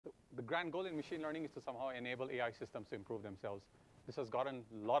grand goal in machine learning is to somehow enable AI systems to improve themselves. This has gotten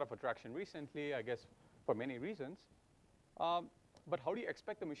a lot of attraction recently, I guess, for many reasons. But how do you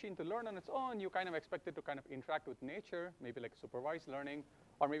expect the machine to learn on its own? You kind of expect it to kind of interact with nature, maybe like supervised learning,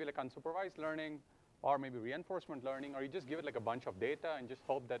 or maybe like unsupervised learning, or maybe reinforcement learning, or you just give it like a bunch of data and just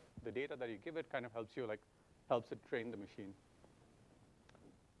hope that the data that you give it kind of helps it train the machine.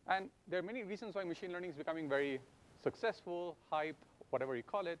 And there are many reasons why machine learning is becoming very successful, hyped, whatever you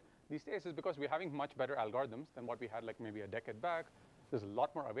call it. These days is because we're having much better algorithms than what we had like maybe a decade back. There's a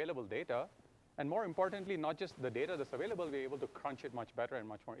lot more available data. And more importantly, not just the data that's available, we're able to crunch it much better and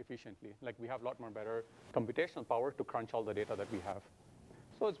much more efficiently. Like we have a lot more better computational power to crunch all the data that we have.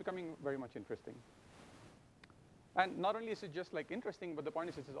 So it's becoming very much interesting. And not only is it just like interesting, but the point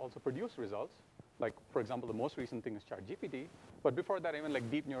is it also produce results. Like, for example, the most recent thing is ChatGPT. But before that, even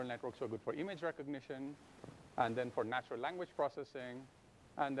like deep neural networks were good for image recognition, and then for natural language processing,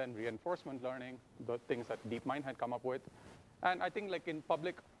 and then reinforcement learning, the things that DeepMind had come up with. And I think like in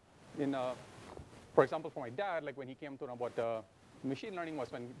public, for example, for my dad, like when he came to know about machine learning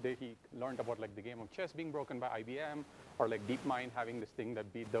was when he learned about like the game of chess being broken by IBM, or like DeepMind having this thing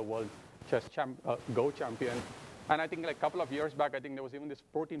that beat the world chess Go champion. And I think like a couple of years back, I think there was even this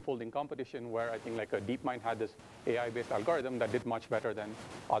protein folding competition where I think like a DeepMind had this AI-based algorithm that did much better than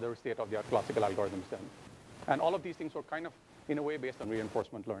other state-of-the-art classical algorithms then. And all of these things were kind of, in a way, based on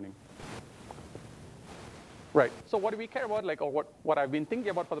reinforcement learning. Right, so what do we care about? Like, or what I've been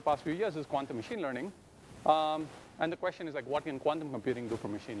thinking about for the past few years is quantum machine learning. And the question is like, what can quantum computing do for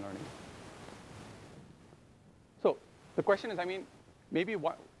machine learning? So the question is, I mean, maybe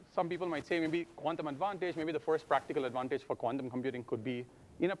some people might say maybe quantum advantage, maybe the first practical advantage for quantum computing could be,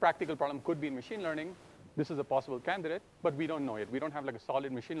 in a practical problem, could be in machine learning. This is a possible candidate, but we don't know yet. We don't have like a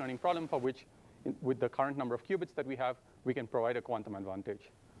solid machine learning problem for which, with the current number of qubits that we have, we can provide a quantum advantage.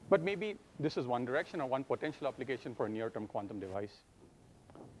 But maybe this is one direction or one potential application for a near-term quantum device.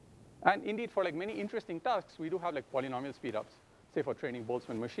 And indeed, for like many interesting tasks, we do have like polynomial speedups, say for training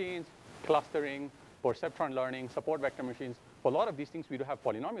Boltzmann machines, clustering, perceptron learning, support vector machines. For a lot of these things, we do have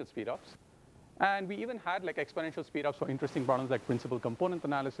polynomial speedups. And we even had like exponential speedups for interesting problems like principal component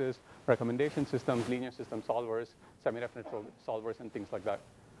analysis, recommendation systems, linear system solvers, semi-definite solvers, and things like that.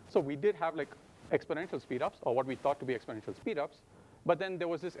 So we did have like exponential speedups, or what we thought to be exponential speedups. But then there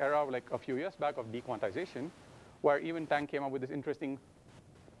was this era like a few years back of dequantization, where even Tang came up with this interesting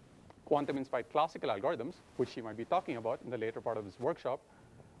quantum-inspired classical algorithms, which she might be talking about in the later part of this workshop,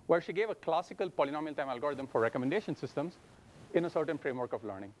 where she gave a classical polynomial time algorithm for recommendation systems in a certain framework of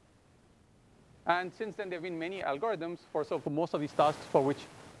learning. And since then, there have been many algorithms for most of these tasks for which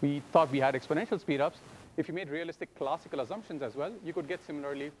we thought we had exponential speedups. If you made realistic classical assumptions as well, you could get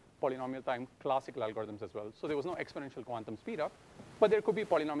similarly polynomial time classical algorithms as well. So there was no exponential quantum speedup, but there could be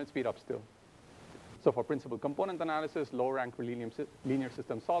polynomial speedup still. So for principal component analysis, lower rank linear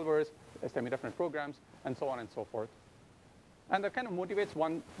system solvers, semi-definite programs, and so on and so forth. And that kind of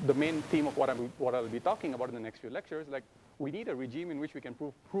motivates the main theme of what I'll be talking about in the next few lectures. Like, we need a regime in which we can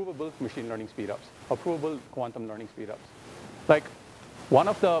prove provable machine learning speedups, or provable quantum learning speedups. Like, one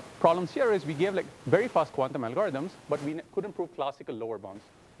of the problems here is we gave like very fast quantum algorithms, but we couldn't prove classical lower bounds.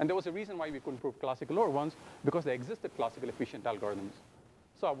 And there was a reason why we couldn't prove classical lower bounds, because there existed classical efficient algorithms.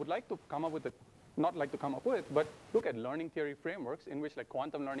 So I would like to come up with not like to come up with, but look at learning theory frameworks in which like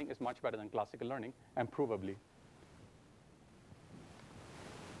quantum learning is much better than classical learning, and provably.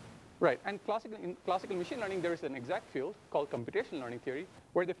 Right, and in classical machine learning, there is an exact field called computational learning theory,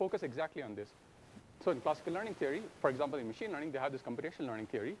 where they focus exactly on this. So in classical learning theory, for example, in machine learning, they have this computational learning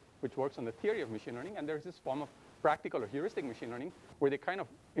theory, which works on the theory of machine learning, and there's this form of practical or heuristic machine learning, where they kind of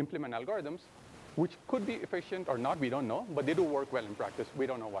implement algorithms, which could be efficient or not, we don't know, but they do work well in practice. We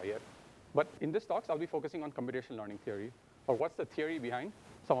don't know why yet. But in this talks, I'll be focusing on computational learning theory, or what's the theory behind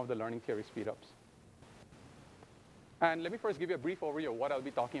some of the learning theory speedups. And let me first give you a brief overview of what I'll be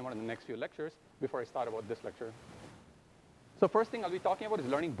talking about in the next few lectures before I start about this lecture. So first thing I'll be talking about is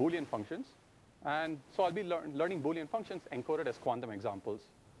learning Boolean functions. And so I'll be learning Boolean functions encoded as quantum examples.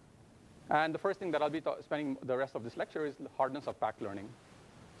 And the first thing that I'll be spending the rest of this lecture is the hardness of packed learning.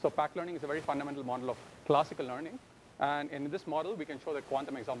 So packed learning is a very fundamental model of classical learning. And in this model, we can show that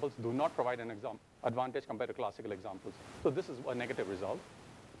quantum examples do not provide an advantage compared to classical examples. So this is a negative result.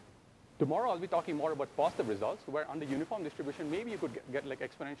 Tomorrow, I'll be talking more about positive results, where under uniform distribution, maybe you could get like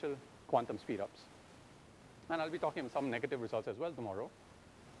exponential quantum speedups. And I'll be talking about some negative results as well tomorrow.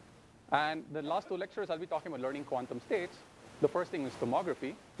 And the last two lectures, I'll be talking about learning quantum states. The first thing is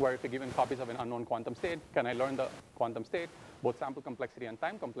tomography, where if you're given copies of an unknown quantum state, can I learn the quantum state, both sample complexity and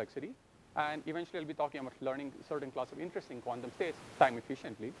time complexity? And eventually, I'll be talking about learning certain class of interesting quantum states time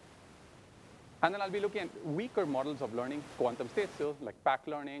efficiently. And then I'll be looking at weaker models of learning, quantum state still, like pack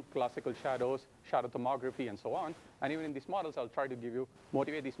learning, classical shadows, shadow tomography, and so on. And even in these models, I'll try to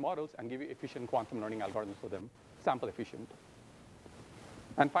motivate these models and give you efficient quantum learning algorithms for them, sample efficient.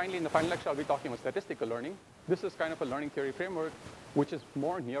 And finally, in the final lecture, I'll be talking about statistical learning. This is kind of a learning theory framework, which is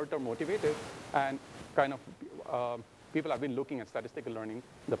more near-term motivated, and kind of people have been looking at statistical learning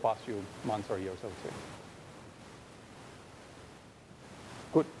the past few months or years, I would say.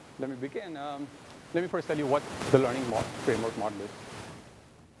 Good. Let me begin. Let me first tell you what the learning framework model is.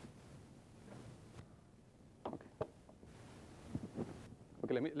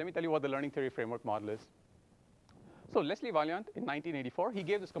 Okay, let me tell you what the learning theory framework model is. So Leslie Valiant, in 1984, he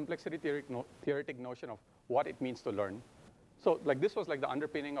gave this complexity theoretic notion of what it means to learn. So like this was like the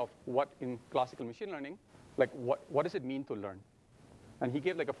underpinning of what in classical machine learning, like what does it mean to learn? And he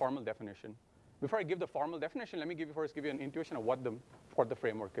gave like a formal definition. Before I give the formal definition, let me first give you an intuition of what the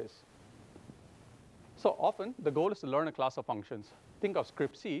framework is. So often, the goal is to learn a class of functions. Think of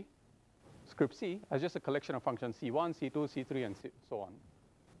script C as just a collection of functions, C1, C2, C3, and so on.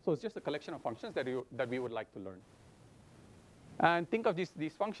 So it's just a collection of functions that we would like to learn. And think of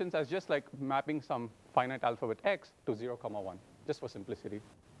these functions as just like mapping some finite alphabet x to 0, 1, just for simplicity.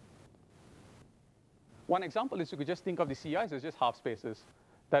 One example is you could just think of the CIs as just half spaces.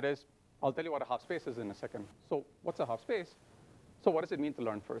 That is, I'll tell you what a half space is in a second. So what's a half space? So what does it mean to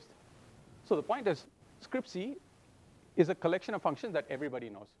learn first? So the point is, script C is a collection of functions that everybody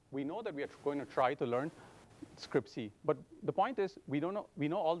knows. We know that we are going to try to learn script C. But the point is, we know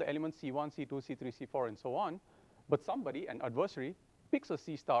all the elements C1, C2, C3, C4, and so on. But somebody, an adversary, picks a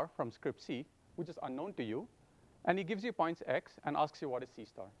C star from script C, which is unknown to you, and he gives you points x and asks you what is C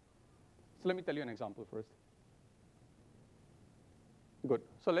star. So let me tell you an example first. Good.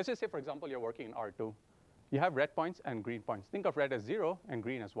 So let's just say, for example, you're working in R2. You have red points and green points. Think of red as 0 and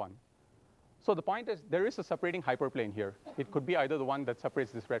green as 1. So the point is, there is a separating hyperplane here. It could be either the one that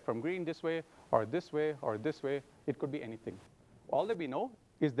separates this red from green this way, or this way, or this way. It could be anything. All that we know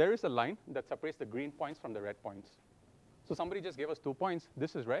is there is a line that separates the green points from the red points. So somebody just gave us 2 points.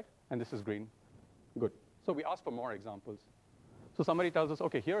 This is red, and this is green. Good. So we asked for more examples. So somebody tells us,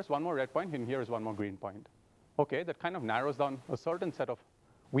 OK, here's one more red point, and here's one more green point. OK, that kind of narrows down a certain set of.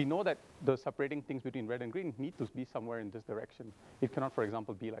 We know that the separating things between red and green need to be somewhere in this direction. It cannot, for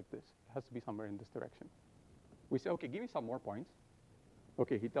example, be like this. It has to be somewhere in this direction. We say, OK, give me some more points.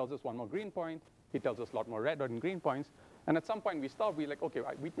 OK, he tells us one more green point. He tells us a lot more red and green points. And at some point, we stop. We're like, OK,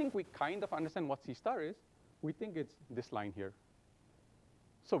 we think we kind of understand what C star is. We think it's this line here.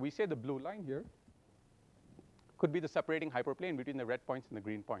 So we say the blue line here could be the separating hyperplane between the red points and the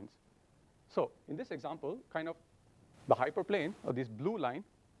green points. So in this example, kind of the hyperplane, or this blue line,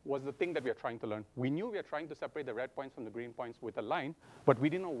 was the thing that we are trying to learn. We knew we are trying to separate the red points from the green points with a line, but we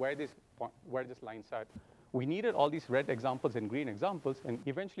didn't know where this line sat. We needed all these red examples and green examples, and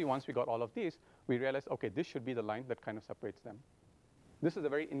eventually, once we got all of these, we realized, OK, this should be the line that kind of separates them. This is a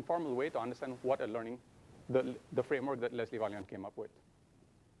very informal way to understand what a learning, the framework that Leslie Valiant came up with.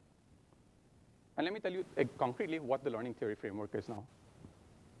 And let me tell you concretely what the learning theory framework is now.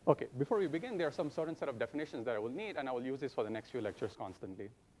 OK, before we begin, there are some certain set of definitions that I will need, and I will use this for the next few lectures constantly.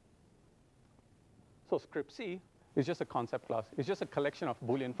 So script C is just a concept class. It's just a collection of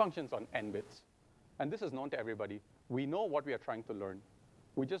Boolean functions on n bits. And this is known to everybody. We know what we are trying to learn.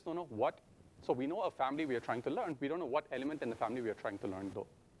 We just don't know what. So we know a family we are trying to learn. We don't know what element in the family we are trying to learn, though.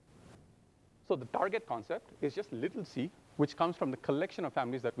 So the target concept is just little c, which comes from the collection of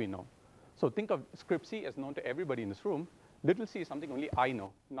families that we know. So think of script C as known to everybody in this room. Little c is something only I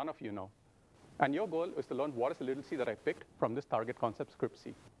know. None of you know. And your goal is to learn what is the little c that I picked from this target concept, script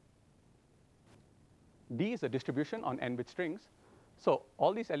C. D is a distribution on n-bit strings. So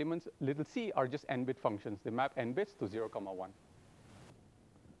all these elements, little c, are just n-bit functions. They map n bits to 0, 1.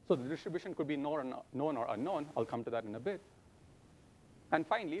 So the distribution could be known or unknown. I'll come to that in a bit. And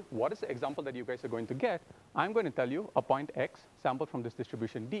finally, what is the example that you guys are going to get? I'm going to tell you a point x sampled from this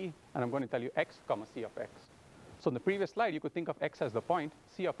distribution D, and I'm going to tell you x, c of x. So in the previous slide, you could think of x as the point,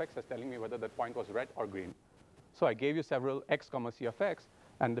 c of x as telling me whether that point was red or green. So I gave you several x, c of x,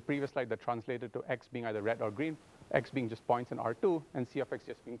 and the previous slide that translated to x being either red or green, x being just points in R2, and c of x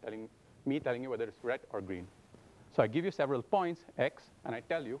just being telling you whether it's red or green. So I give you several points, x, and I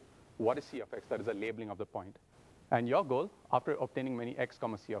tell you what is c of x. That is a labeling of the point. And your goal, after obtaining many x,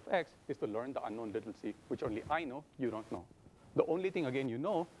 c of x, is to learn the unknown little c, which only I know, you don't know. The only thing, again, you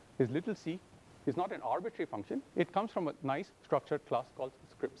know is little c is not an arbitrary function. It comes from a nice structured class called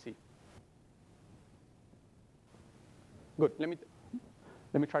script C. Good. Let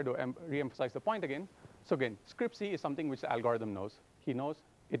me try to re-emphasize the point again. So again, script C is something which the algorithm knows. He knows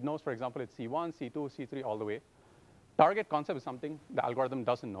it knows, for example, it's C1, C2, C3, all the way. Target concept is something the algorithm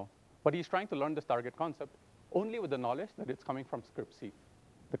doesn't know. But he's trying to learn this target concept only with the knowledge that it's coming from script C,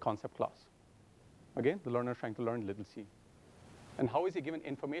 the concept class. Again, the learner is trying to learn little c. And how is he given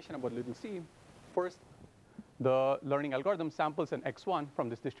information about little c? First, the learning algorithm samples an x1 from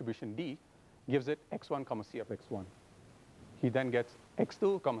this distribution D, gives it x1, c of x1. He then gets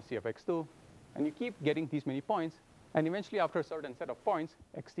x2, c of x2, and you keep getting these many points, and eventually after a certain set of points,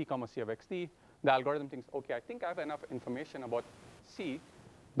 xt, c of xt, the algorithm thinks, okay, I think I have enough information about C.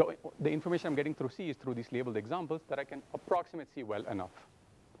 The information I'm getting through C is through these labeled examples that I can approximate C well enough.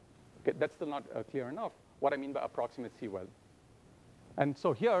 Okay, that's still not clear enough what I mean by approximate C well. And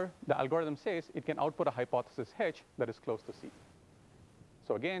so here, the algorithm says it can output a hypothesis H that is close to C.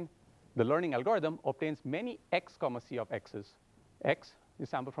 So again, the learning algorithm obtains many x, c of x's. X is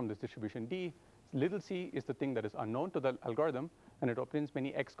sampled from this distribution D. Little c is the thing that is unknown to the algorithm, and it obtains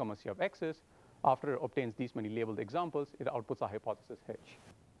many x, c of x's. After it obtains these many labeled examples, it outputs a hypothesis H.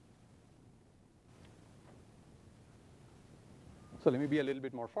 So let me be a little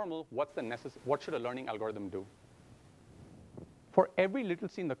bit more formal. What should a learning algorithm do? For every little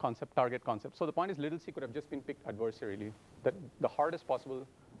c in the concept, target concept, so the point is little c could have just been picked adversarially, that the hardest possible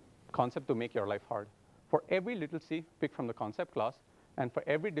concept to make your life hard. For every little c picked from the concept class, and for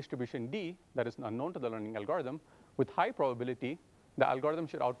every distribution D that is unknown to the learning algorithm, with high probability, the algorithm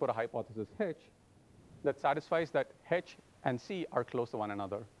should output a hypothesis H that satisfies that H and C are close to one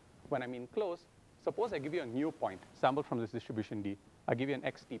another. When I mean close, suppose I give you a new point sampled from this distribution D. I give you an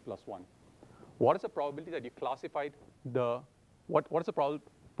xt plus 1. What is the probability that you classified what is the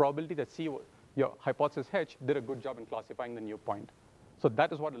probability that C, your hypothesis H, did a good job in classifying the new point? So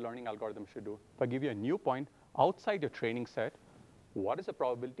that is what a learning algorithm should do. If I give you a new point outside your training set, what is the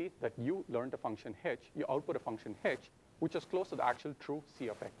probability that you learned a function H, you output a function H, which is close to the actual true C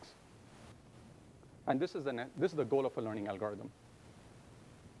of x? And this is the goal of a learning algorithm.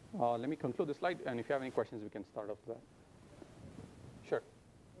 Let me conclude the slide, and if you have any questions, we can start off that. Sure.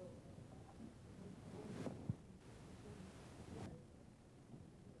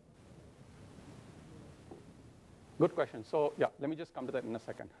 Good question. So yeah, let me just come to that in a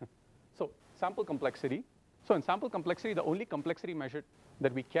second. So sample complexity. So in sample complexity, the only complexity measure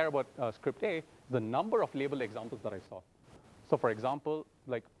that we care about script A is the number of labeled examples that I saw. So for example,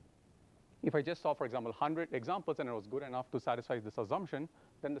 like if I just saw, for example, 100 examples and it was good enough to satisfy this assumption,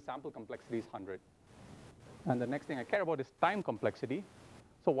 then the sample complexity is 100. And the next thing I care about is time complexity.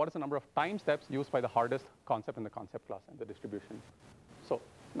 So what is the number of time steps used by the hardest concept in the concept class and the distribution? So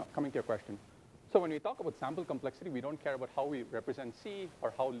now coming to your question. So when we talk about sample complexity, we don't care about how we represent C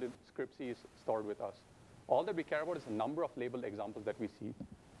or how script C is stored with us. All that we care about is the number of labeled examples that we see.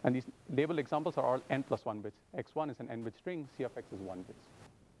 And these labeled examples are all n plus 1 bits. X1 is an n-bit string, C of x is 1 bits.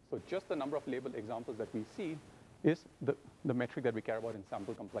 So just the number of labeled examples that we see is the metric that we care about in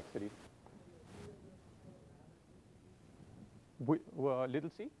sample complexity. Little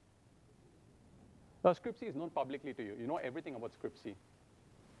c? Script C is known publicly to you. You know everything about script C.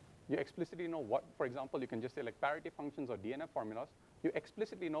 You explicitly know what, for example, you can just say like parity functions or DNF formulas. You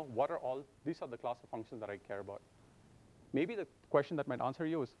explicitly know what are all, these are the class of functions that I care about. Maybe the question that might answer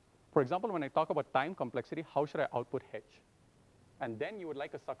you is, for example, when I talk about time complexity, how should I output H? And then you would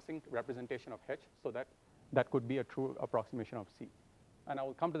like a succinct representation of H so that that could be a true approximation of C. And I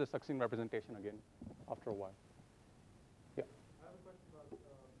will come to the succinct representation again after a while. Yeah. I have a question about the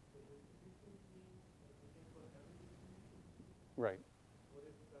distribution key that we think for every distribution. Right. What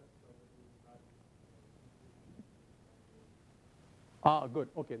is the best Good.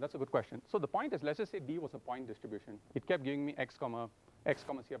 OK, that's a good question. So the point is, let's just say D was a point distribution. It kept giving me x, C of x,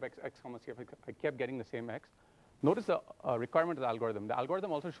 C of x. I kept getting the same x. Notice the requirement of the algorithm. The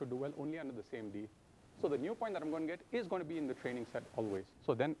algorithm also should do well only under the same D. So the new point that I'm going to get is going to be in the training set always.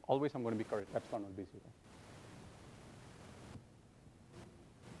 So then always I'm going to be correct. Epsilon will be 0.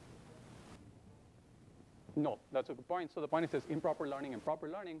 No, that's a good point. So the point is there's improper learning and proper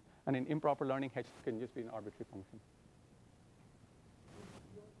learning. And in improper learning, H can just be an arbitrary function.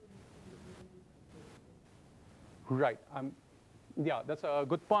 Right. Yeah, that's a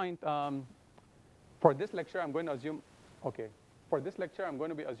good point. For this lecture, I'm going to assume, OK, for this lecture, I'm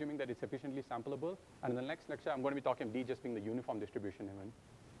going to be assuming that it's efficiently sampleable. And in the next lecture, I'm going to be talking D just being the uniform distribution even.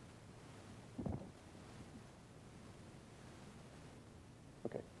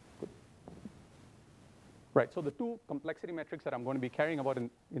 OK, good. Right, so the two complexity metrics that I'm going to be caring about in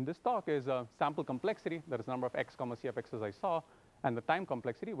this talk is sample complexity, that is the number of x, C of x as I saw, and the time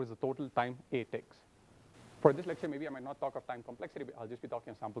complexity, which is the total time A takes. For this lecture, maybe I might not talk of time complexity, but I'll just be talking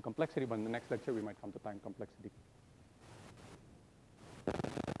of sample complexity, but in the next lecture, we might come to time complexity.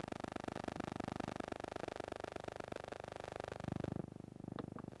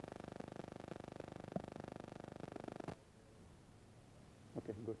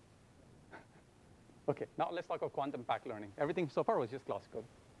 Okay, now let's talk about quantum pack learning. Everything so far was just classical.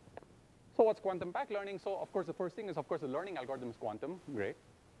 So what's quantum pack learning? So of course, the first thing is, of course, the learning algorithm is quantum. Great.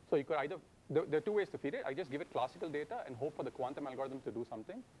 So you could either, there are two ways to feed it. I just give it classical data and hope for the quantum algorithm to do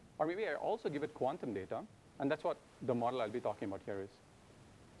something. Or maybe I also give it quantum data. And that's what the model I'll be talking about here is.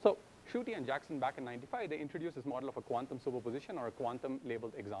 So Schutte and Jackson back in 95, they introduced this model of a quantum superposition or a quantum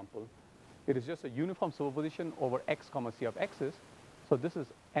labeled example. It is just a uniform superposition over x comma c of x's. So this is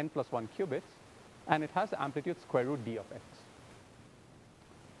n plus 1 qubits. And it has the amplitude square root d of x.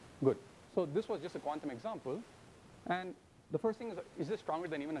 Good. So this was just a quantum example. And the first thing is this stronger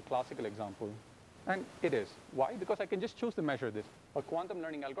than even a classical example? And it is. Why? Because I can just choose to measure this. A quantum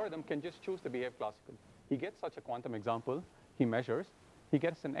learning algorithm can just choose to behave classical. He gets such a quantum example, he measures, he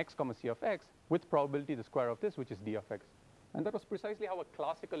gets an x comma c of x with probability the square of this, which is d of x. And that was precisely how a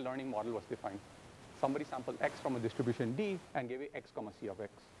classical learning model was defined. Somebody sampled x from a distribution d and gave it x comma c of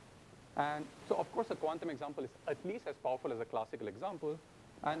x. And so, of course, a quantum example is at least as powerful as a classical example.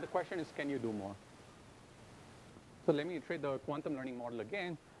 And the question is, can you do more? So let me iterate the quantum learning model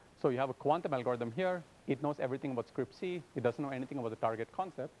again. So you have a quantum algorithm here. It knows everything about script C. It doesn't know anything about the target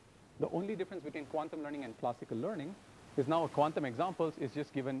concept. The only difference between quantum learning and classical learning is now a quantum examples is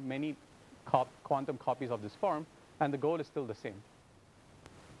just given many quantum copies of this form, and the goal is still the same.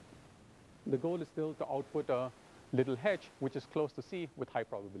 The goal is still to output a little h, which is close to C with high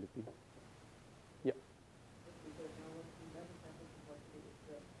probability. Yeah. Because now once you measure samples from what state is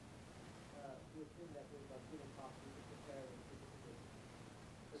good, you assume that there's a given cost you can compare and physically.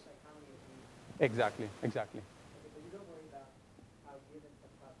 Just like how many of these. Exactly, exactly. Okay, so you don't worry about how given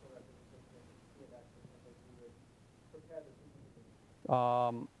some classical representation of C of X, for example, you would prepare the physically.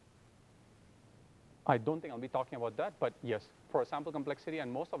 I don't think I'll be talking about that, but yes, for a sample complexity and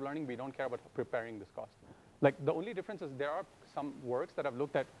most of learning, we don't care about preparing this cost. Like the only difference is there are some works that I've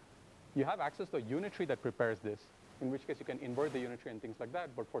looked at, you have access to a unitary that prepares this, in which case you can invert the unitary and things like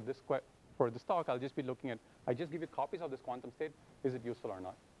that, but for this talk, I'll just be looking at, I just give you copies of this quantum state, is it useful or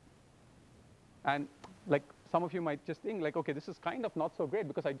not? And like some of you might just think like, okay, this is kind of not so great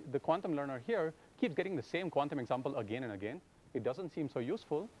because the quantum learner here keeps getting the same quantum example again and again. It doesn't seem so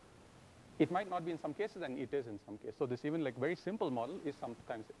useful. It might not be in some cases, and it is in some cases. So this even like very simple model is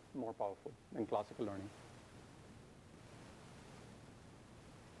sometimes more powerful than classical learning.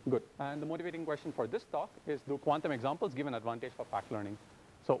 Good. And the motivating question for this talk is, do quantum examples give an advantage for pack learning?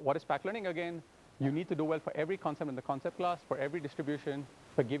 So what is pack learning again? You need to do well for every concept in the concept class, for every distribution.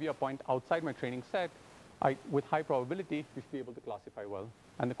 If I give you a point outside my training set, with high probability, you should be able to classify well.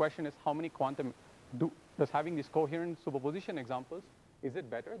 And the question is, how many quantum does having these coherent superposition examples, is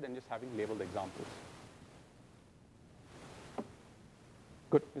it better than just having labeled examples?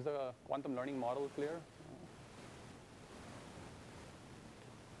 Good. Is the quantum learning model clear?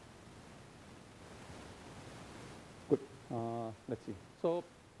 Good. Let's see. So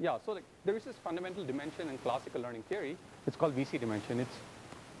yeah, so like, there is this fundamental dimension in classical learning theory. It's called VC dimension.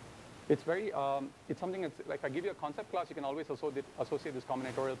 It's very, it's something that's, like I give you a concept class, you can always associate this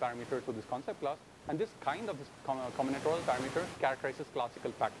combinatorial parameter to this concept class. And this kind of this combinatorial parameter characterizes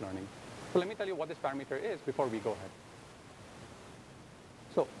classical pack learning. So let me tell you what this parameter is before we go ahead.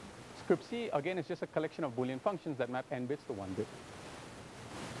 So script C, again, is just a collection of Boolean functions that map n bits to 1 bit.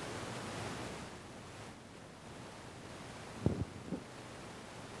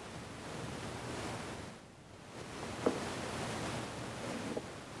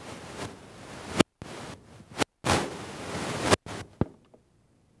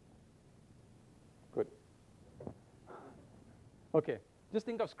 Okay, just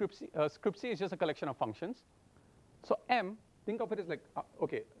think of script C. Script C is just a collection of functions. So M, think of it as like,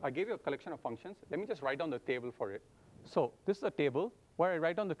 okay, I gave you a collection of functions. Let me just write down the table for it. So this is a table where I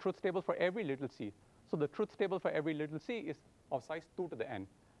write down the truth table for every little c. So the truth table for every little c is of size 2 to the n.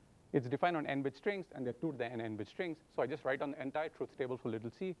 It's defined on n-bit strings, and they're 2 to the n n-bit strings. So I just write down the entire truth table for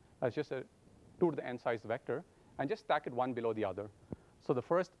little c as just a 2 to the n size vector, and just stack it one below the other. So the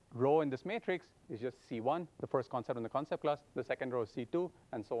first row in this matrix is just C1, the first concept in the concept class. The second row is C2,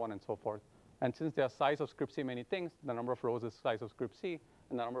 and so on and so forth. And since they are size of script C many things, the number of rows is size of script C,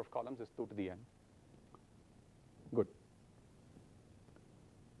 and the number of columns is 2 to the n. Good.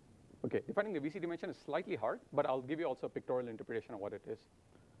 Okay, defining the VC dimension is slightly hard, but I'll give you also a pictorial interpretation of what it is.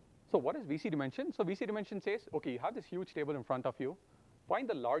 So what is VC dimension? So VC dimension says, okay, you have this huge table in front of you. Find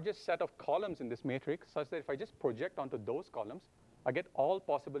the largest set of columns in this matrix such that if I just project onto those columns, I get all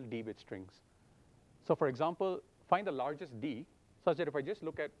possible d-bit strings. So for example, find the largest d such that if I just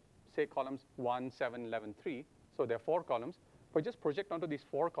look at, say, columns 1, 7, 11, 3, so there are 4 columns. If I just project onto these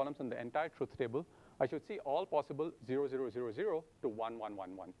 4 columns in the entire truth table, I should see all possible 0, 0, 0, 0 to 1, 1,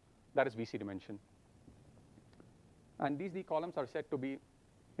 1, 1. That is VC dimension. And these D columns are said to be,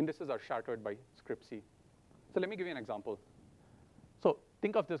 indices are shattered by script C. So let me give you an example. So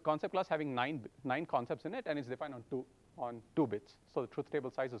think of this concept class having nine concepts in it, and it's defined on two bits. So the truth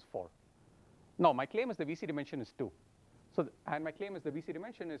table size is 4. Now, my claim is the VC dimension is 2. So, and my claim is the VC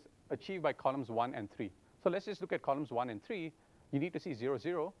dimension is achieved by columns 1 and 3. So let's just look at columns 1 and 3. You need to see 0,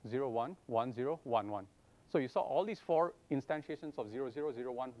 0, 0, 1, 1, 0, 1, 1. So you saw all these 4 instantiations of 0, 0,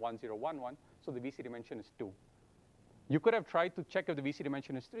 0, 1, 1, 0, 1, 1. So the VC dimension is 2. You could have tried to check if the VC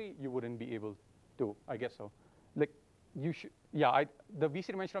dimension is 3. You wouldn't be able to, I guess so. Like, you should, yeah, the VC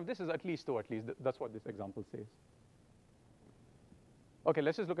dimension of this is at least 2, at least. That's what this example says. OK,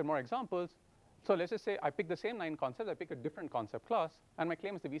 let's just look at more examples. So let's just say I pick the same 9 concepts. I pick a different concept class. And my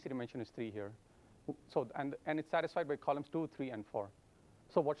claim is the VC dimension is 3 here. So, and it's satisfied by columns 2, 3, and 4.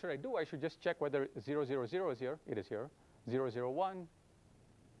 So what should I do? I should just check whether 0, 0, 0 is here. It is here. 0, 0, 1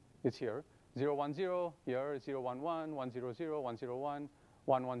 is here. 0, 1, 0 here. 0, 1, 1, 1, 0, 0, 1, 0, 1,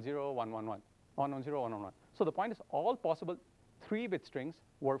 1, 1, 0, 1, 1, 1. 1, 1, 0, 1, 1, 1. So the point is all possible 3-bit strings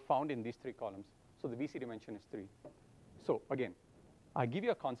were found in these 3 columns. So the VC dimension is 3. So again, I give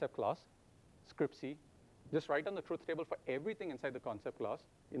you a concept class, script C. Just write down the truth table for everything inside the concept class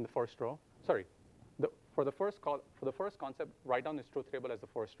in the first row. Sorry, for the first concept, write down this truth table as the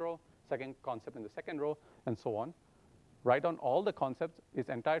first row, second concept in the second row, and so on. Write down all the concepts, its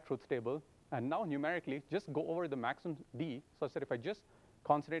entire truth table, and now numerically, just go over the maximum D such that if I just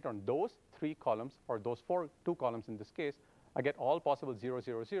concentrate on those 3 columns, or those 2 columns in this case, I get all possible 0,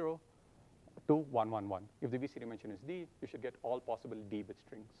 0, 0 to 1, 1, 1. If the VC dimension is D, you should get all possible D-bit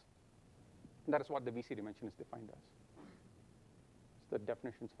strings. And that is what the VC dimension is defined as. Is the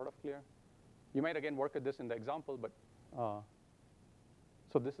definition sort of clear? You might again work at this in the example, but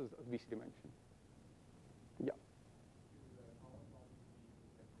so this is the VC dimension. Yeah.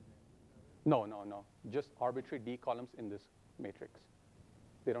 No, no, no. Just arbitrary D columns in this matrix.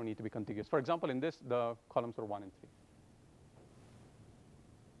 They don't need to be contiguous. For example, in this, the columns are 1 and 3.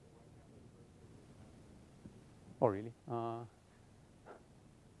 Oh, really?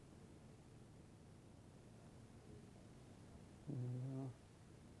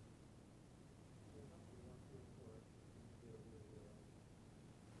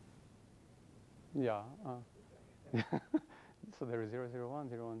 Yeah. So there is 0, 0, 1,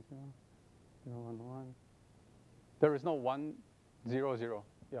 0, 1, 0, 0, 1, 1. There is no 1, 0, 0.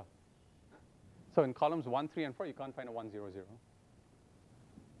 Yeah. So in columns 1, 3, and 4, you can't find a 1, 0,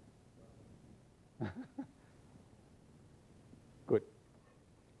 0. Good.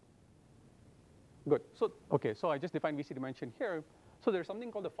 Good. So, OK, so I just defined VC dimension here. So there's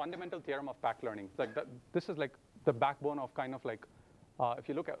something called the fundamental theorem of packed learning. Like that, this is like the backbone of kind of like, if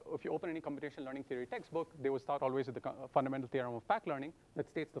you open any computational learning theory textbook, they would start always with the fundamental theorem of packed learning that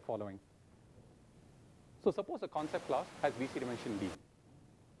states the following. So suppose a concept class has VC dimension D.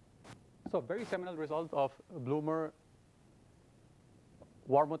 So a very seminal result of Bloomer,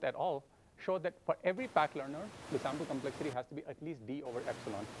 Warmuth et al. Showed that for every packed learner, the sample complexity has to be at least D over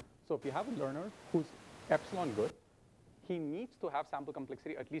epsilon. So if you have a learner who's epsilon good, he needs to have sample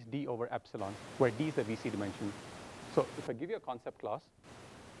complexity at least D over epsilon, where D is the VC dimension. So if I give you a concept class,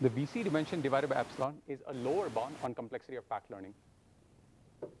 the VC dimension divided by epsilon is a lower bound on complexity of packed learning.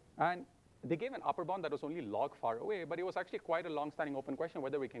 And they gave an upper bound that was only log far away, but it was actually quite a long-standing open question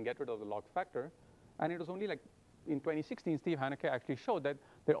whether we can get rid of the log factor. And it was only like in 2016, Steve Haneke actually showed that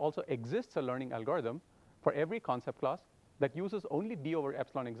there also exists a learning algorithm for every concept class that uses only D over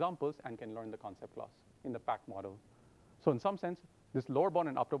epsilon examples and can learn the concept class in the packed model. So in some sense, this lower bound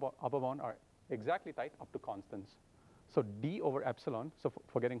and upper bound are exactly tight up to constants. So D over epsilon, so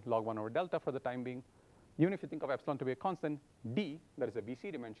forgetting log 1 over delta for the time being, even if you think of epsilon to be a constant, D, that is a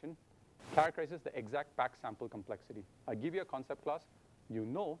VC dimension, characterizes the exact packed sample complexity. I give you a concept class. You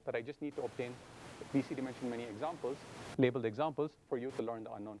know that I just need to obtain VC dimension many examples, labeled examples, for you to learn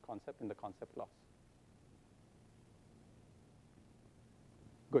the unknown concept in the concept class.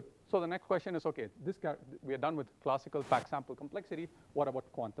 Good. So the next question is, OK, we are done with classical packed sample complexity. What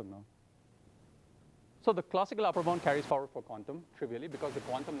about quantum now? So the classical upper bound carries forward for quantum, trivially, because the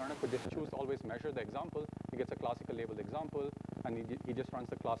quantum learner could just choose to always measure the example. He gets a classical labeled example, and he just runs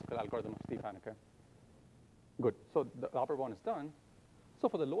the classical algorithm of Steve Haneke. Good. So the upper bound is done. So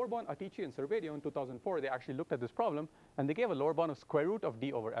for the lower bound, Atici and Cervedio in 2004, they actually looked at this problem, and they gave a lower bound of square root of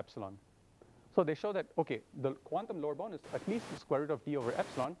D over epsilon. So they show that, OK, the quantum lower bound is at least the square root of D over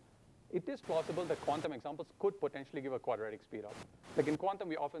epsilon. It is plausible that quantum examples could potentially give a quadratic speedup. Like in quantum,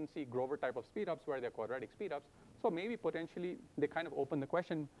 we often see Grover type of speedups where they're quadratic speedups. So maybe potentially they kind of open the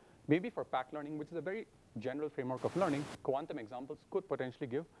question, maybe for packed learning, which is a very general framework of learning, quantum examples could potentially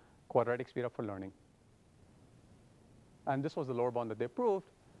give quadratic speedup for learning. And this was the lower bound that they proved.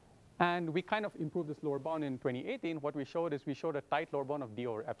 And we kind of improved this lower bound in 2018. What we showed is we showed a tight lower bound of d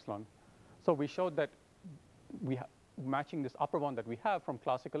over epsilon. So we showed that matching this upper bound that we have from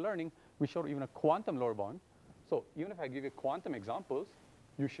classical learning, we showed even a quantum lower bound. So even if I give you quantum examples,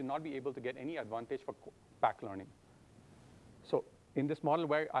 you should not be able to get any advantage for back learning. So in this model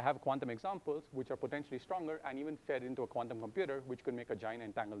where I have quantum examples, which are potentially stronger and even fed into a quantum computer, which could make a giant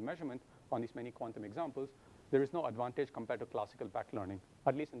entangled measurement on these many quantum examples, there is no advantage compared to classical back learning,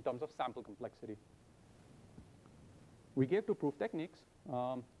 at least in terms of sample complexity. We gave two proof techniques.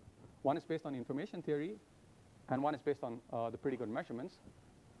 One is based on information theory, and one is based on the pretty good measurements.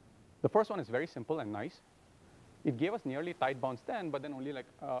 The first one is very simple and nice. It gave us nearly tight bounds then, but then only like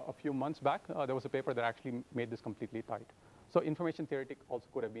a few months back, there was a paper that actually made this completely tight. So information theoretic also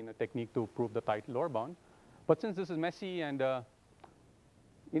could have been a technique to prove the tight lower bound. But since this is messy and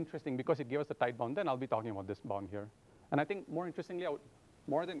interesting because it gave us a tight bound, then I'll be talking about this bound here. And I think more interestingly,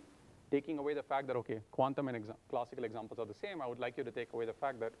 more than taking away the fact that, okay, quantum and classical examples are the same, I would like you to take away the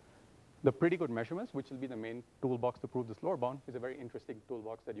fact that the pretty good measurements, which will be the main toolbox to prove this lower bound, is a very interesting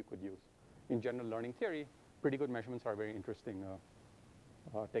toolbox that you could use. In general learning theory, pretty good measurements are a very interesting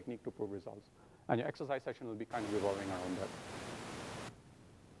technique to prove results. And your exercise session will be kind of revolving around that.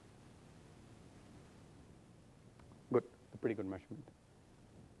 Good, a pretty good measurement.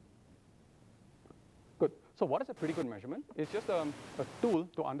 Good, so what is a pretty good measurement? It's just a tool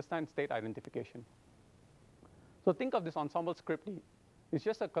to understand state identification. So think of this ensemble script D. It's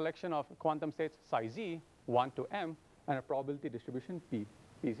just a collection of quantum states psi z, 1 to m, and a probability distribution p,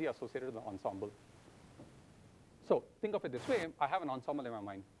 pz associated with the ensemble. So think of it this way. I have an ensemble in my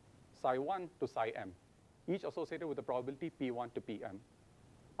mind, psi 1 to psi m, each associated with the probability p1 to pm.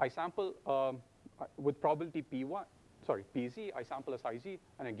 I sample with probability p1, sorry, pz, I sample a psi z,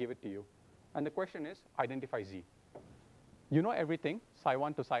 and I give it to you. And the question is, identify z. You know everything, psi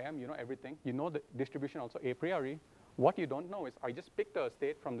 1 to psi m, you know everything. You know the distribution also a priori. What you don't know is I just picked a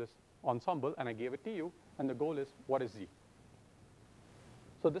state from this ensemble, and I gave it to you, and the goal is, what is z?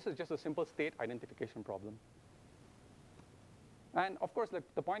 So this is just a simple state identification problem. And of course, like,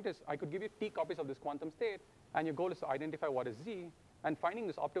 the point is, I could give you t copies of this quantum state, and your goal is to identify what is z, and finding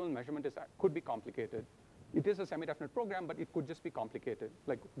this optimal measurement could be complicated. It is a semi-definite program, but it could just be complicated.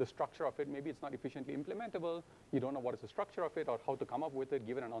 Like the structure of it, maybe it's not efficiently implementable, you don't know what is the structure of it, or how to come up with it,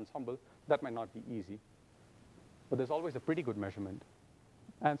 given an ensemble. That might not be easy. But there's always a pretty good measurement.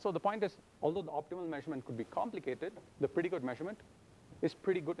 And so the point is, although the optimal measurement could be complicated, the pretty good measurement is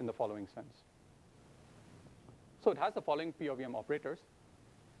pretty good in the following sense. So it has the following P of M operators.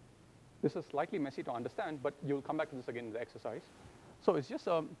 This is slightly messy to understand, but you'll come back to this again in the exercise. So it's just,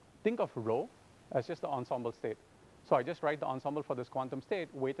 think of rho as just the ensemble state. So I just write the ensemble for this quantum state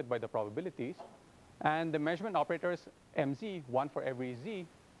weighted by the probabilities. And the measurement operators mz, one for every z,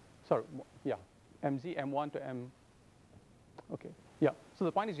 sorry, yeah, mz, m1 to m, okay. Yeah, so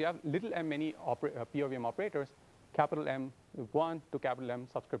the point is you have little m many P of M operators, capital M1 to capital M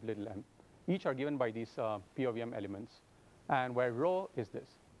subscript little m. Each are given by these P of M elements, and where rho is this.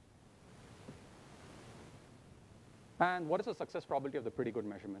 And what is the success probability of the pretty good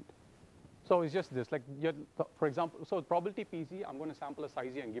measurement? So it's just this, like, for example, so probability PZ, I'm going to sample a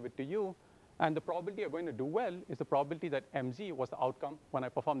psi z and give it to you, and the probability you're going to do well is the probability that mz was the outcome when I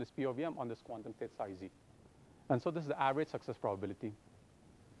perform this P of M on this quantum state psi z. And so this is the average success probability.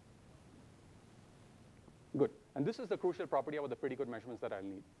 Good, and this is the crucial property about the pretty good measurements that I'll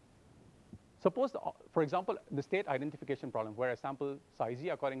need. Suppose, for example, the state identification problem where I sample psi z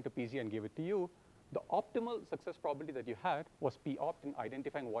according to PZ and give it to you, the optimal success probability that you had was P opt in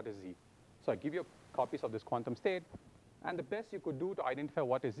identifying what is z. So I give you copies of this quantum state, and the best you could do to identify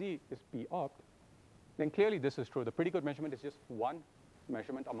what is z is P opt. Then clearly this is true. The pretty good measurement is just one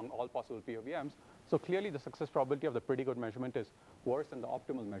measurement among all possible P of M's. So clearly the success probability of the pretty good measurement is worse than the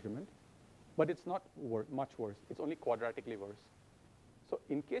optimal measurement, but it's not much worse. It's only quadratically worse. So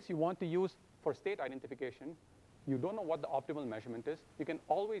in case you want to use for state identification, you don't know what the optimal measurement is, you can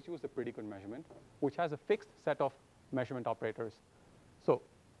always use the pretty good measurement, which has a fixed set of measurement operators. So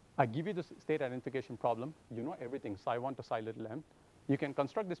I give you this state identification problem. You know everything, psi 1 to psi little m. You can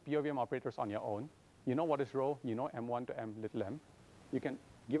construct this P of M operators on your own. You know what is rho, you know m1 to m little m. You can,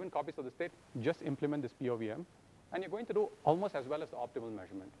 given copies of the state, just implement this P of M, and you're going to do almost as well as the optimal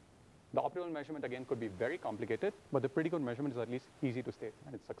measurement. The optimal measurement, again, could be very complicated, but the pretty good measurement is at least easy to state,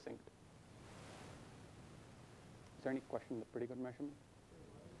 and it's succinct. Is there any question on the pretty good measurement?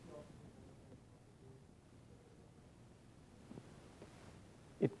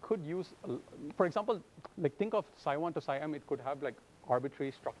 It could use, for example, like think of psi 1 to psi m, it could have like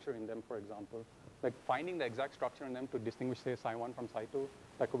arbitrary structure in them, for example. Like finding the exact structure in them to distinguish, say, psi1 from psi2,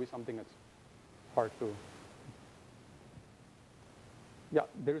 that could be something that's hard to. Yeah,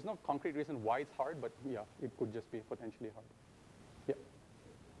 there is no concrete reason why it's hard, but yeah, it could just be potentially hard. Yeah.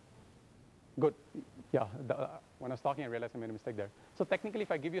 Good. Yeah, when I was talking, I realized I made a mistake there. So technically,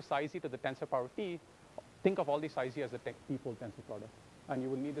 if I give you psi z to the tensor power t, think of all these psi z as a t-fold tensor product. And you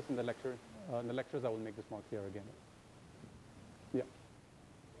will need this in the lecture. In the lectures, I will make this more clear again. Yeah.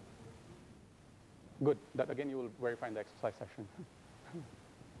 Good. That again, you will verify in the exercise session.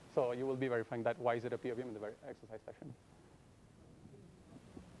 So you will be verifying that why is it a PWM in the exercise session.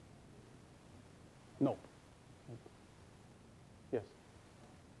 No. Yes.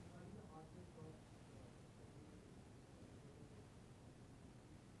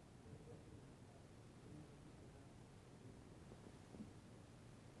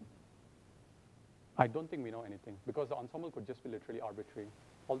 I don't think we know anything, because the ensemble could just be literally arbitrary.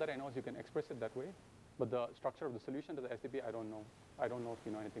 All that I know is you can express it that way, but the structure of the solution to the SDP, I don't know. I don't know if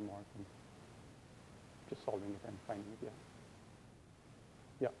we know anything more than just solving it and finding it, yeah.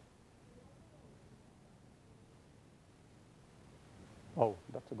 Yeah. Oh,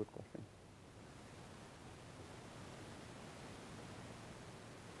 that's a good question.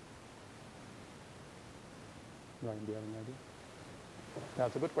 Ryan, do you have any idea?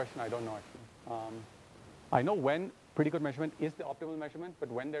 That's a good question. I don't know, actually. I know when pretty good measurement is the optimal measurement, but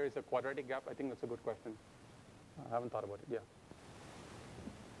when there is a quadratic gap, I think that's a good question. I haven't thought about it, yeah.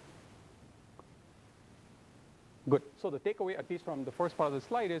 Good. So the takeaway, at least from the first part of the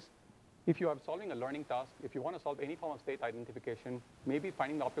slide, is if you are solving a learning task, if you want to solve any form of state identification, maybe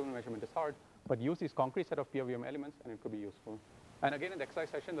finding the optimal measurement is hard, but use this concrete set of PWM elements, and it could be useful. And again, in the exercise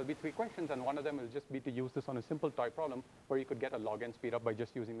session, there'll be 3 questions, and one of them will just be to use this on a simple toy problem where you could get a log n speed up by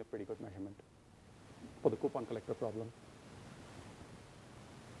just using the pretty good measurement for the coupon collector problem.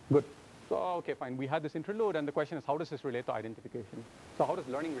 Good. So, okay, fine. We had this interlude, and the question is, how does this relate to identification? So how does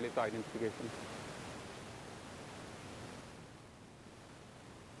learning relate to identification?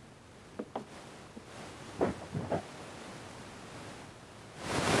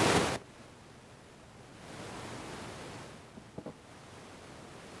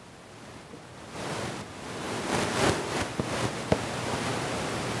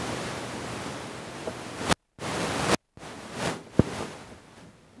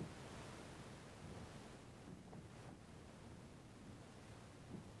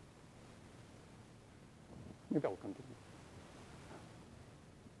 Maybe I'll continue.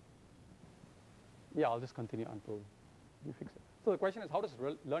 Yeah, I'll just continue until you fix it. So the question is, how does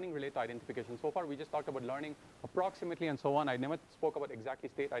learning relate to identification? So far, we just talked about learning approximately and so on. I never spoke about exactly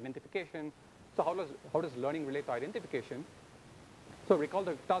state identification. So how does learning relate to identification? So recall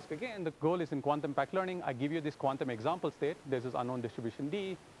the task again. The goal is in quantum packed learning. I give you this quantum example state. There's this unknown distribution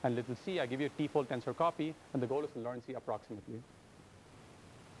D and little c. I give you a t-fold tensor copy. And the goal is to learn C approximately.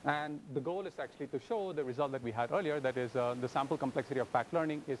 And the goal is actually to show the result that we had earlier, that is the sample complexity of packed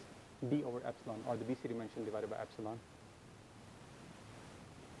learning is d over epsilon, or the BC dimension divided by epsilon.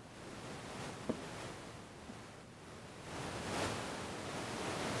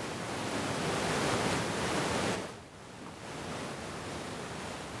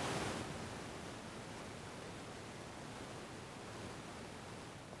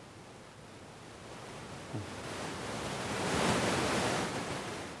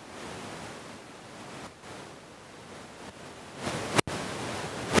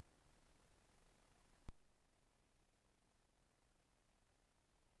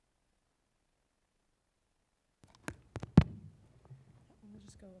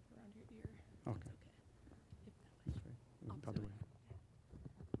 Go up around your ear. Okay. That's okay. The other way.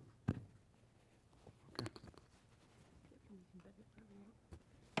 Okay.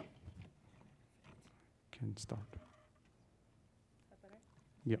 Can start. Is that better?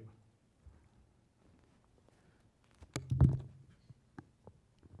 Yeah.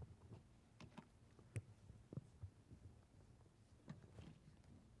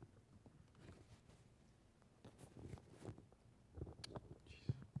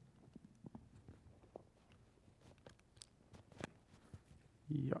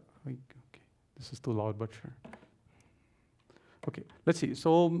 Yeah, okay. This is too loud, but sure. Okay, let's see.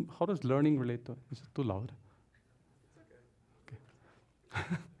 So how does learning relate to, is it too loud? It's okay.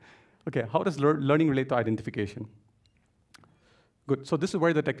 Okay, okay. How does learning relate to identification? Good, so this is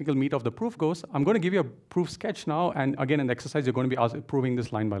where the technical meat of the proof goes. I'm going to give you a proof sketch now, and again, in the exercise, you're going to be proving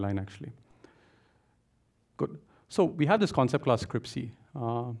this line by line, actually. Good, so we have this concept class script C.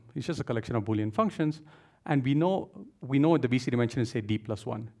 It's just a collection of Boolean functions. And we know the VC dimension is, say, d plus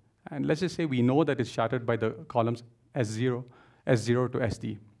 1. And let's just say we know that it's shattered by the columns S0 to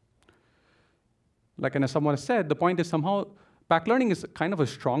SD. like and as someone said, the point is somehow back learning is kind of a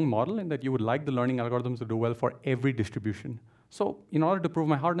strong model in that you would like the learning algorithms to do well for every distribution. So in order to prove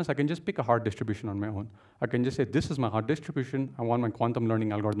my hardness, I can just pick a hard distribution on my own. I can just say, this is my hard distribution. I want my quantum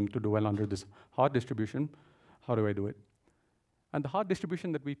learning algorithm to do well under this hard distribution. How do I do it? And the hard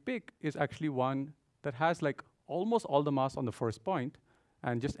distribution that we pick is actually one that has like almost all the mass on the first point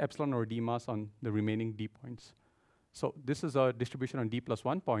and just epsilon or d mass on the remaining d points. So this is a distribution on d plus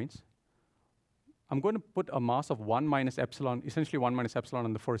 1 points. I'm going to put a mass of 1 minus epsilon, essentially 1 minus epsilon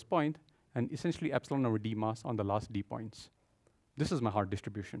on the first point, and essentially epsilon over d mass on the last d points. This is my hard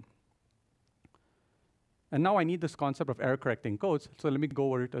distribution. And now I need this concept of error-correcting codes, so let me go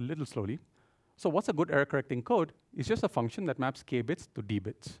over it a little slowly. So what's a good error-correcting code? It's just a function that maps k bits to d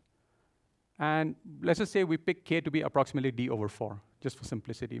bits. And let's just say we pick k to be approximately d over 4, just for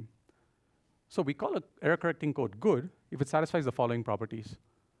simplicity. So we call an error-correcting code good if it satisfies the following properties.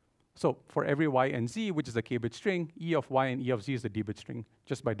 So for every y and z, which is a k-bit string, e of y and e of z is the d-bit string,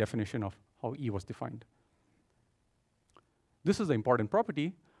 just by definition of how e was defined. This is the important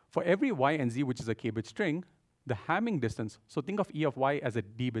property. For every y and z, which is a k-bit string, the Hamming distance, so think of e of y as a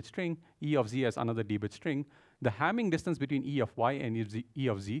d-bit string, e of z as another d-bit string. The Hamming distance between e of y and e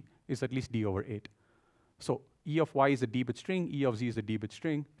of z is at least d over 8. So e of y is a d-bit string, e of z is a d-bit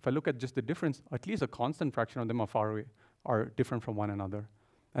string. If I look at just the difference, at least a constant fraction of them are far away, are different from one another.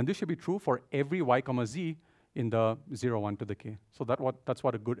 And this should be true for every y comma z in the 0, 1 to the k. So that's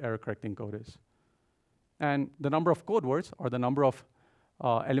what a good error-correcting code is. And the number of code words, or the number of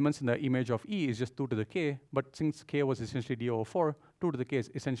elements in the image of E is just 2 to the k, but since k was essentially d over 4, 2 to the k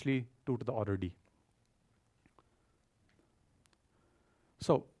is essentially 2 to the order d.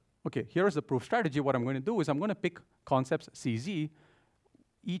 So, okay, here's the proof strategy. What I'm going to do is I'm going to pick concepts CZ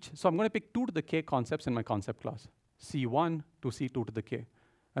each. So I'm going to pick 2 to the k concepts in my concept class, C1 to C2 to the k.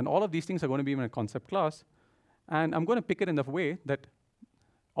 And all of these things are going to be in my concept class. And I'm going to pick it in the way that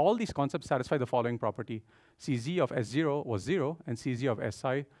all these concepts satisfy the following property. Cz of S0 was 0, and Cz of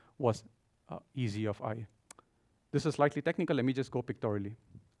Si was Ez of I. This is slightly technical. Let me just go pictorially.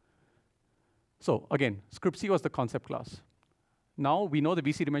 So again, script C was the concept class. Now we know the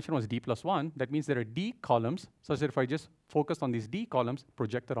VC dimension was d plus 1. That means there are d columns, such that if I just focused on these d columns,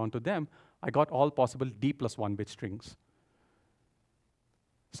 projected onto them, I got all possible d plus 1 bit strings.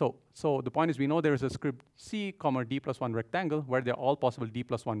 So the point is we know there is a script C, comma d plus 1 rectangle where they're all possible d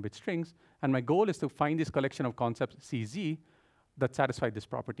plus 1 bit strings. And my goal is to find this collection of concepts CZ that satisfy this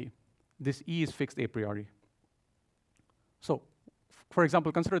property. This E is fixed a priori. So for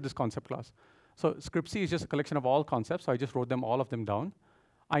example, consider this concept class. So script C is just a collection of all concepts. So I just wrote them, all of them down.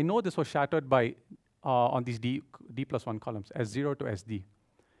 I know this was shattered by on these d plus 1 columns, S0 to SD.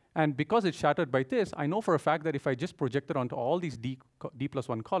 And because it's shattered by this, I know for a fact that if I just projected onto all these d plus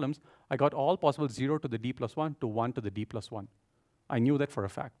 1 columns, I got all possible 0 to the d plus 1 to 1 to the d plus 1. I knew that for a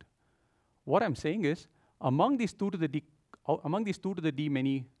fact. What I'm saying is, among these 2 to the d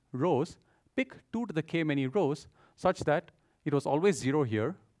many rows, pick 2 to the k many rows such that it was always 0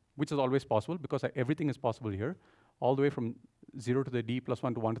 here, which is always possible because everything is possible here, all the way from 0 to the d plus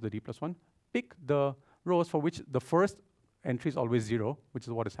 1 to 1 to the d plus 1. Pick the rows for which the first entry is always 0, which is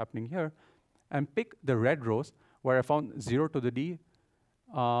what is happening here, and pick the red rows where I found 0 to the d.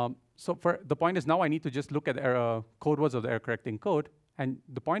 So the point is now I need to just look at the code words of the error-correcting code. And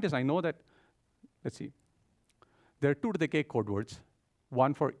the point is I know that, let's see, there are 2 to the k code words,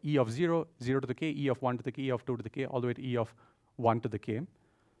 one for E of 0, 0 to the k, E of 1 to the k, E of 2 to the k, all the way to E of 1 to the k.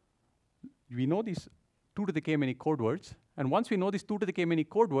 We know these 2 to the k many code words. And once we know these 2 to the k many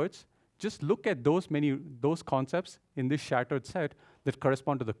code words, just look at those concepts in this shattered set that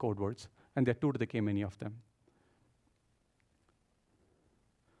correspond to the code words. And there are 2 to the k many of them.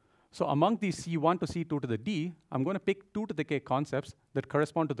 So among these C1 to C2 to the D, I'm going to pick 2 to the k concepts that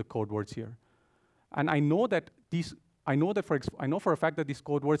correspond to the code words here. And I know for a fact that these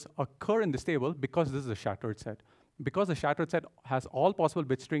code words occur in this table because this is a shattered set. Because the shattered set has all possible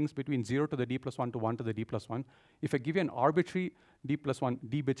bit strings between 0 to the d plus 1 to 1 to the d plus 1, if I give you an arbitrary d plus 1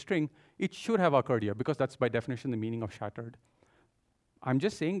 d bit string, it should have occurred here because that's by definition the meaning of shattered. I'm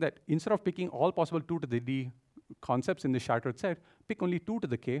just saying that instead of picking all possible 2 to the d concepts in the shattered set, pick only 2 to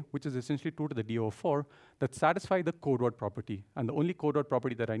the k, which is essentially 2 to the d over 4, that satisfy the code word property. And the only code word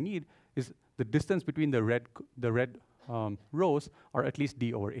property that I need is the distance between the red rows are at least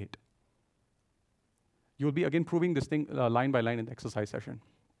d over 8. You'll be again proving this thing line by line in the exercise session.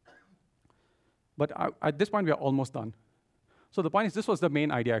 But at this point, we are almost done. So the point is, this was the main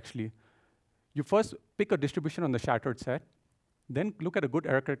idea, actually. You first pick a distribution on the shattered set, then look at a good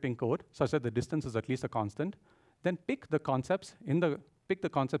error-correcting code, such that the distance is at least a constant, then pick the concepts pick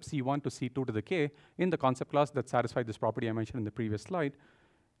the concept C1 to C2 to the k in the concept class that satisfied this property I mentioned in the previous slide.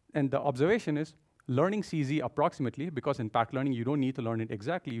 And the observation is learning CZ approximately, because in packed learning you don't need to learn it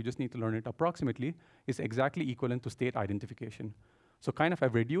exactly, you just need to learn it approximately, is exactly equivalent to state identification. So kind of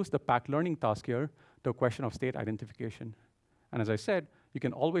I've reduced the packed learning task here to a question of state identification. And as I said, you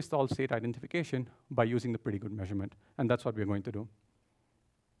can always solve state identification by using the pretty good measurement. And that's what we're going to do.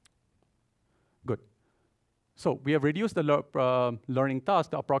 Good. So we have reduced the learning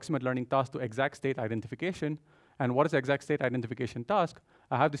task, the approximate learning task, to exact state identification. And what is the exact state identification task?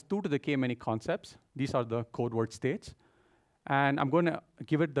 I have this 2 to the k many concepts. These are the code word states. And I'm going to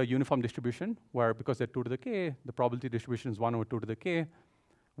give it the uniform distribution, where because they're 2 to the k, the probability distribution is 1 over 2 to the k.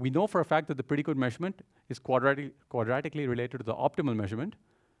 We know for a fact that the pretty good measurement is quadratically related to the optimal measurement.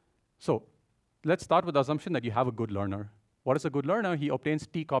 So let's start with the assumption that you have a good learner. What is a good learner? He obtains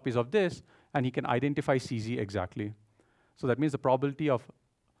t copies of this, and he can identify CZ exactly. So that means the probability of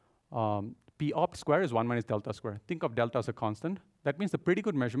p opt square is 1 minus delta square. Think of delta as a constant. That means the pretty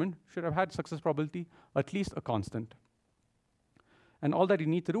good measurement should have had success probability at least a constant. And all that you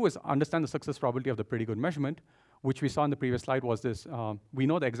need to do is understand the success probability of the pretty good measurement, which we saw in the previous slide was this. We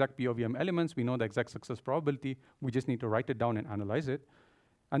know the exact POVM elements. We know the exact success probability. We just need to write it down and analyze it.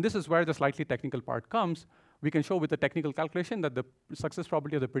 And this is where the slightly technical part comes. We can show with the technical calculation that the success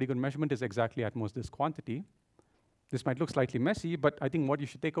probability of the pretty good measurement is exactly at most this quantity. This might look slightly messy, but I think what you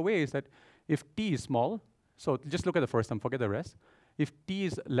should take away is that if t is small, so just look at the first term, forget the rest. If t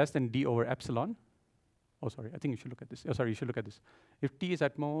is less than d over epsilon, oh, sorry, I think you should look at this. Oh, sorry, you should look at this. If t is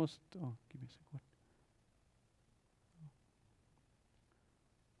at most, oh, give me a second.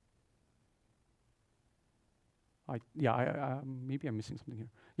 Maybe I'm missing something here.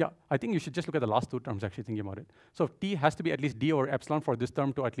 Yeah, I think you should just look at the last 2 terms actually thinking about it. So t has to be at least d over epsilon for this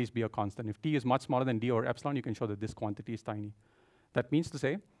term to at least be a constant. If t is much smaller than d over epsilon, you can show that this quantity is tiny. That means to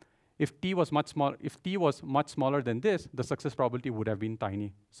say, if t was much smaller than this, the success probability would have been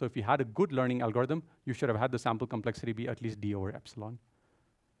tiny. So if you had a good learning algorithm, you should have had the sample complexity be at least d over epsilon.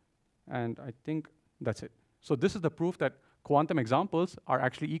 And I think that's it. So this is the proof that quantum examples are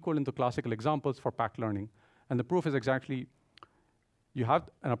actually equivalent to classical examples for packed learning. And the proof is exactly, you have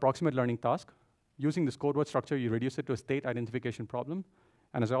an approximate learning task. Using this code word structure, you reduce it to a state identification problem.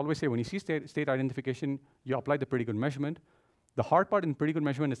 And as I always say, when you see state identification, you apply the pretty good measurement. The hard part in pretty good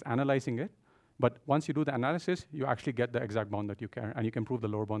measurement is analyzing it. But once you do the analysis, you actually get the exact bound that you care, and you can prove the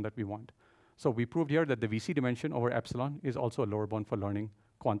lower bound that we want. So we proved here that the VC dimension over epsilon is also a lower bound for learning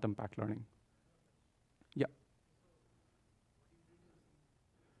quantum packed learning. Yeah.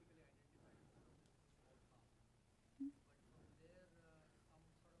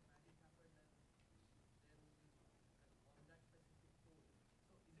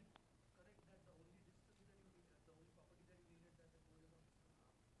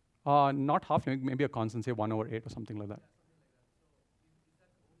 Not half, maybe a constant, say 1 over 8 or something like that.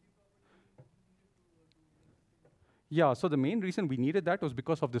 Yeah, so the main reason we needed that was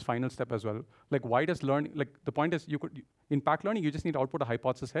because of this final step as well. Like, why does learning, like, the point is, in packed learning, you just need to output a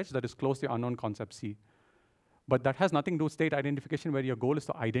hypothesis H that is close to the unknown concept C. But that has nothing to do with state identification, where your goal is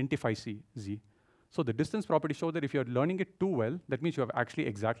to identify Z. So the distance property shows that if you're learning it too well, that means you have actually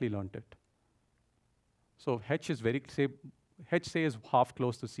exactly learned it. So H is H say is half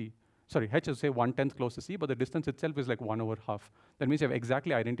close to C. Sorry, H is say 1/10 close to C, but the distance itself is like 1 over half. That means I've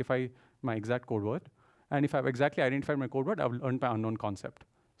exactly identified my exact code word. And if I've exactly identified my code word, I've learned my unknown concept.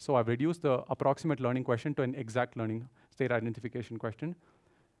 So I've reduced the approximate learning question to an exact learning state identification question.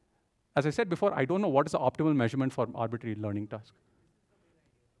 As I said before, I don't know what is the optimal measurement for arbitrary learning task.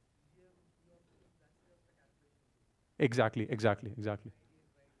 Exactly.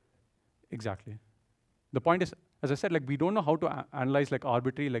 The point is, as I said, like, we don't know how to analyze like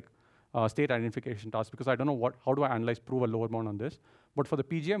arbitrary state identification tasks, because I don't know how do I prove a lower bound on this. But for the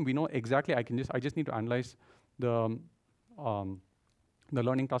PGM, we know exactly. I just need to analyze the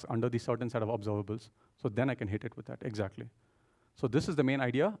learning task under this certain set of observables. So then I can hit it with that exactly. So this is the main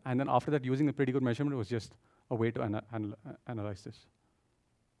idea, and then after that, using a pretty good measurement was just a way to analyze this.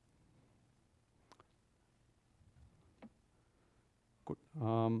 Good.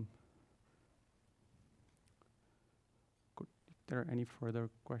 If there are any further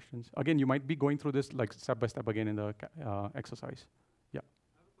questions, again, you might be going through this like step by step again in the exercise. Yeah.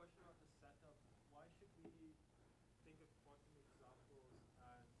 I have a question about the setup. Why should we think of quantum examples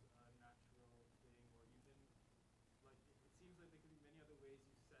as a natural thing, or even like it seems like there could be many other ways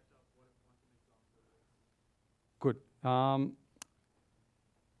you set up what a quantum example is. Good.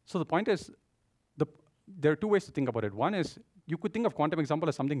 So the point is, there are 2 ways to think about it. One is, you could think of quantum example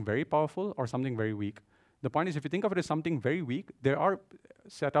as something very powerful or something very weak. The point is, if you think of it as something very weak, there are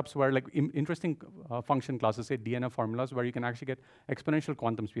setups where like interesting function classes, say DNF formulas, where you can actually get exponential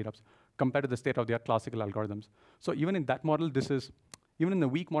quantum speedups compared to the state-of-the-art classical algorithms. So even in that model, even in the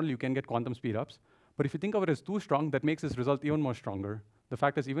weak model, you can get quantum speedups. But if you think of it as too strong, that makes this result even more stronger. The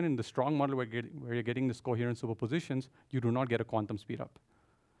fact is, even in the strong model where you're getting this coherent superpositions, you do not get a quantum speedup.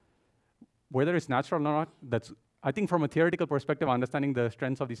 Whether it's natural or not, I think from a theoretical perspective, understanding the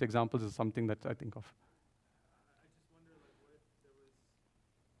strengths of these examples is something that I think of. I just wonder, like, what if there was,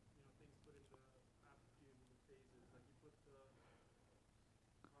 things put in the aptitude phases, like you put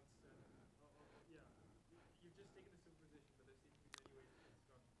the constant, yeah, you've just taken a superposition, but there seems to be many ways it's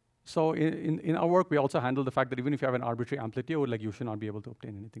done. So in our work, we also handle the fact that even if you have an arbitrary amplitude, like you should not be able to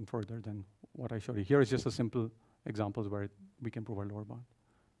obtain anything further than what I showed you. Here is just a simple examples where we can prove our lower bound.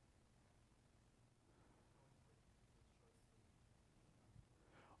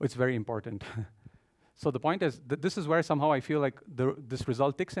 It's very important. So the point is that this is where somehow I feel like this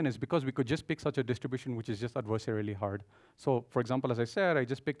result ticks in is because we could just pick such a distribution which is just adversarially hard. So for example, as I said, I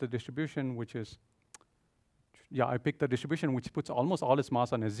just picked the distribution which is, I picked the distribution which puts almost all its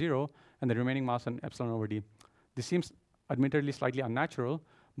mass on S0 and the remaining mass on epsilon over D. This seems admittedly slightly unnatural,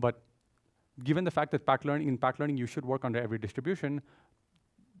 but given the fact that in pack learning you should work under every distribution,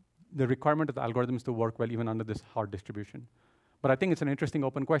 the requirement of the algorithm is to work well even under this hard distribution. But I think it's an interesting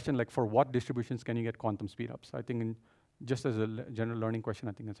open question, like for what distributions can you get quantum speedups? I think just as a general learning question,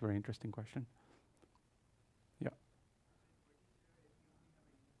 I think it's a very interesting question. Yeah.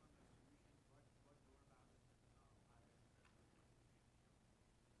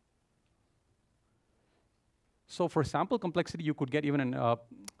 So for sample complexity, you could get even an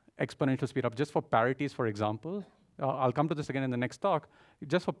exponential speedup just for parities, for example. I'll come to this again in the next talk.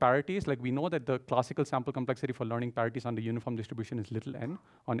 Just for parities, like we know that the classical sample complexity for learning parities under uniform distribution is little n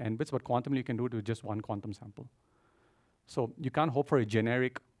on n bits, but quantumly you can do it with just one quantum sample. So you can't hope for a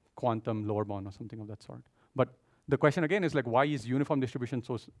generic quantum lower bound or something of that sort. But the question again is like, why is uniform distribution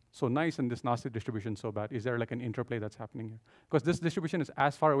so nice and this nasty distribution so bad? Is there like an interplay that's happening here? Because this distribution is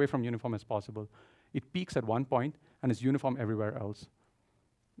as far away from uniform as possible. It peaks at one point and is uniform everywhere else.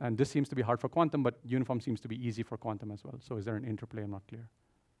 And this seems to be hard for quantum, but uniform seems to be easy for quantum as well. So is there an interplay? I'm not clear.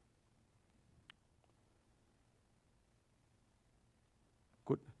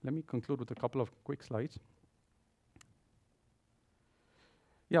 Good. Let me conclude with a couple of quick slides.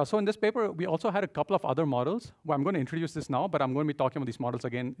 Yeah, so in this paper, we also had a couple of other models. Well, I'm going to introduce this now, but I'm going to be talking about these models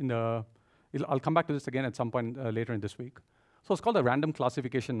again I'll come back to this again at some point later in this week. So it's called the random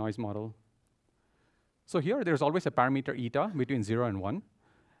classification noise model. So here, there's always a parameter eta between 0 and 1.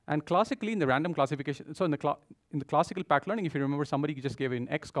 And classically, in the random classification, so in the classical pack learning, if you remember, somebody just gave in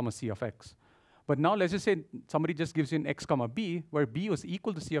x comma c of x. But now let's just say somebody just gives you an x comma b, where b was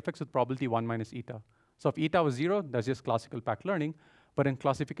equal to c of x with probability 1 minus eta. So if eta was 0, that's just classical pack learning. But in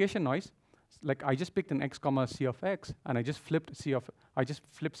classification noise, like I just picked an x comma c of x, and I just flipped c of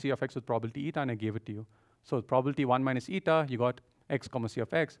x with probability eta, and I gave it to you. So with probability 1 minus eta, you got x comma c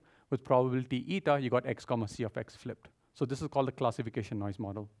of x. With probability eta, you got x comma c of x flipped. So this is called the classification noise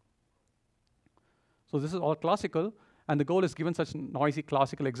model. So this is all classical, and the goal is, given such noisy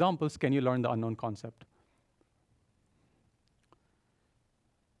classical examples, can you learn the unknown concept?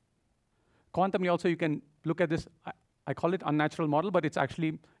 Quantumly also, you can look at this. I call it unnatural model, but it's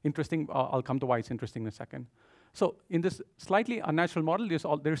actually interesting. I'll come to why it's interesting in a second. So in this slightly unnatural model,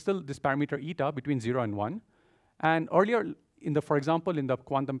 there's still this parameter eta between 0 and 1. And earlier, for example, in the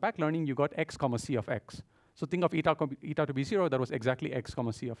quantum pack learning, you got x comma c of x. So think of eta to be 0, that was exactly x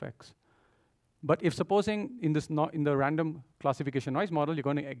comma c of x. But if supposing in the random classification noise model, you're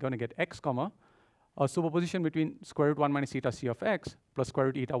going to get x comma, a superposition between square root 1 minus eta c of x plus square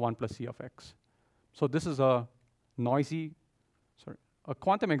root eta 1 plus c of x. So this is a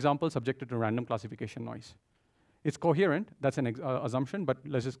quantum example subjected to random classification noise. It's coherent, that's an assumption, but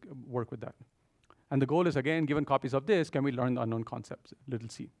let's just work with that. And the goal is, again, given copies of this, can we learn the unknown concepts, little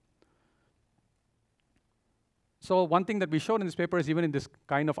c. So one thing that we showed in this paper is even in this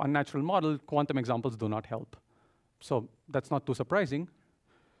kind of unnatural model, quantum examples do not help. So that's not too surprising.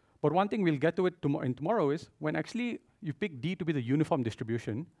 But one thing we'll get to it in tomorrow is when actually you pick D to be the uniform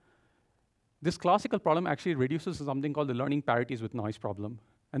distribution, this classical problem actually reduces to something called the learning parities with noise problem.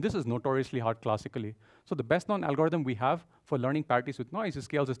 And this is notoriously hard classically. So the best known algorithm we have for learning parities with noise is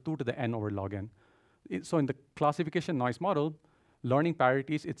scales as 2 to the n over log n. So in the classification noise model, learning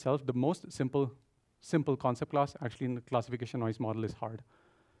parities itself, the most simple concept class actually in the classification noise model is hard.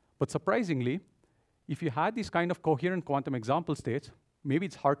 But surprisingly, if you had these kind of coherent quantum example states, maybe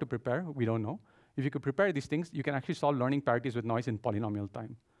it's hard to prepare, we don't know. If you could prepare these things, you can actually solve learning parities with noise in polynomial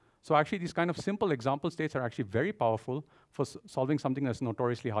time. So actually, these kind of simple example states are actually very powerful for solving something that's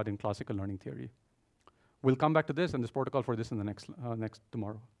notoriously hard in classical learning theory. We'll come back to this and this protocol for this in the next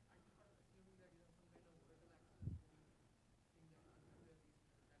tomorrow.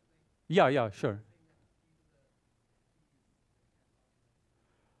 Yeah, sure.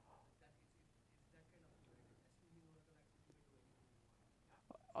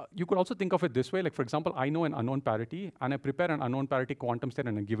 You could also think of it this way, like for example, I know an unknown parity, and I prepare an unknown parity quantum state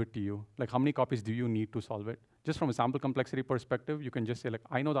and I give it to you. Like how many copies do you need to solve it? Just from a sample complexity perspective, you can just say like,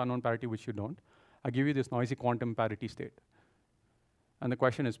 I know the unknown parity, which you don't. I give you this noisy quantum parity state. And the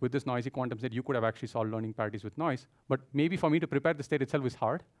question is, with this noisy quantum state, you could have actually solved learning parities with noise, but maybe for me to prepare the state itself is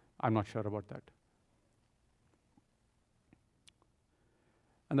hard. I'm not sure about that.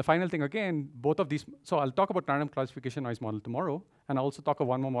 And the final thing, again, both of these, so I'll talk about random classification noise model tomorrow, and I'll also talk of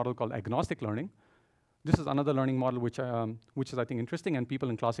one more model called agnostic learning. This is another learning model which is, I think, interesting, and people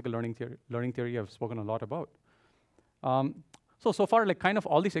in classical learning theory have spoken a lot about. So far, like kind of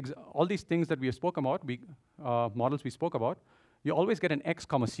all these things that we have spoken about, models we spoke about, you always get an x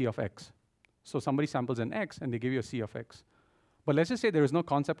comma c of x. So somebody samples an x, and they give you a c of x. But let's just say there is no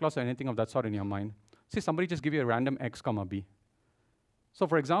concept class or anything of that sort in your mind. Say somebody just give you a random x comma b. So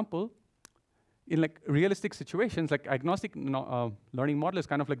for example, in like realistic situations, like agnostic learning model is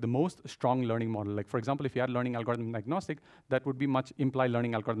kind of like the most strong learning model. Like for example, if you had learning algorithm in agnostic, that would be much imply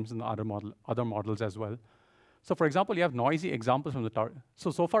learning algorithms in the other models as well. So for example, you have noisy examples from the target.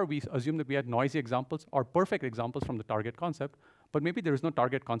 So far we assume that we had noisy examples or perfect examples from the target concept, but maybe there is no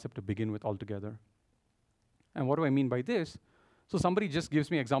target concept to begin with altogether. And what do I mean by this? So somebody just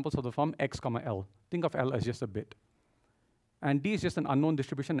gives me examples of the form x comma l. Think of l as just a bit. And d is just an unknown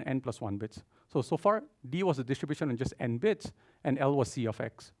distribution in n plus 1 bits. So far, d was a distribution in just n bits, and l was c of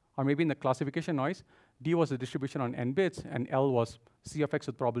x. Or maybe in the classification noise, d was a distribution on n bits, and l was c of x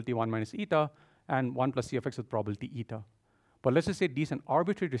with probability 1 minus eta, and 1 plus c of x with probability eta. But let's just say d is an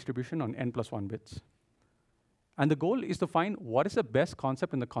arbitrary distribution on n plus 1 bits. And the goal is to find what is the best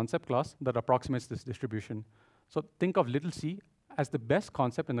concept in the concept class that approximates this distribution. So think of little c as the best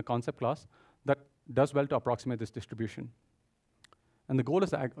concept in the concept class that does well to approximate this distribution. And the goal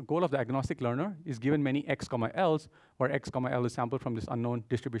of the agnostic learner is given many x comma l's, where x comma l is sampled from this unknown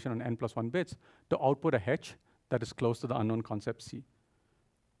distribution on n plus 1 bits, to output a h that is close to the unknown concept c.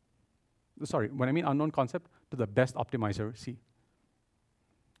 Sorry, when I mean unknown concept, to the best optimizer c.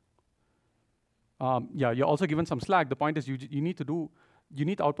 Yeah, you're also given some slack. The point is you need to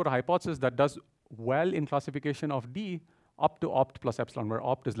output a hypothesis that does well in classification of d up to opt plus epsilon, where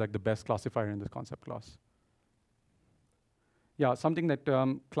opt is like the best classifier in this concept class. Yeah, something that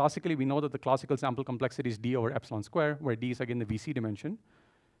classically we know that the classical sample complexity is d over epsilon square, where d is again the VC dimension.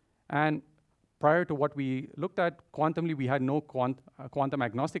 And prior to what we looked at, quantumly we had no quantum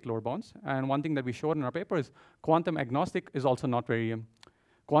agnostic lower bounds. And one thing that we showed in our paper is quantum agnostic is also not very,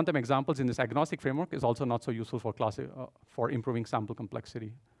 quantum examples in this agnostic framework is also not so useful for improving sample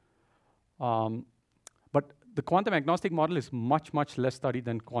complexity. But the quantum agnostic model is much, much less studied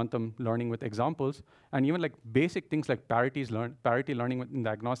than quantum learning with examples. And even like basic things like parity learning in the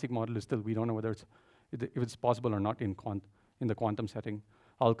agnostic model is still, we don't know whether if it's possible or not in the quantum setting.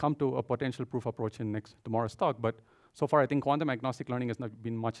 I'll come to a potential proof approach in tomorrow's talk, but so far I think quantum agnostic learning has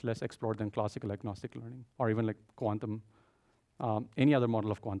been much less explored than classical agnostic learning, or even like quantum, any other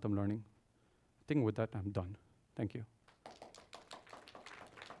model of quantum learning. I think with that I'm done. Thank you.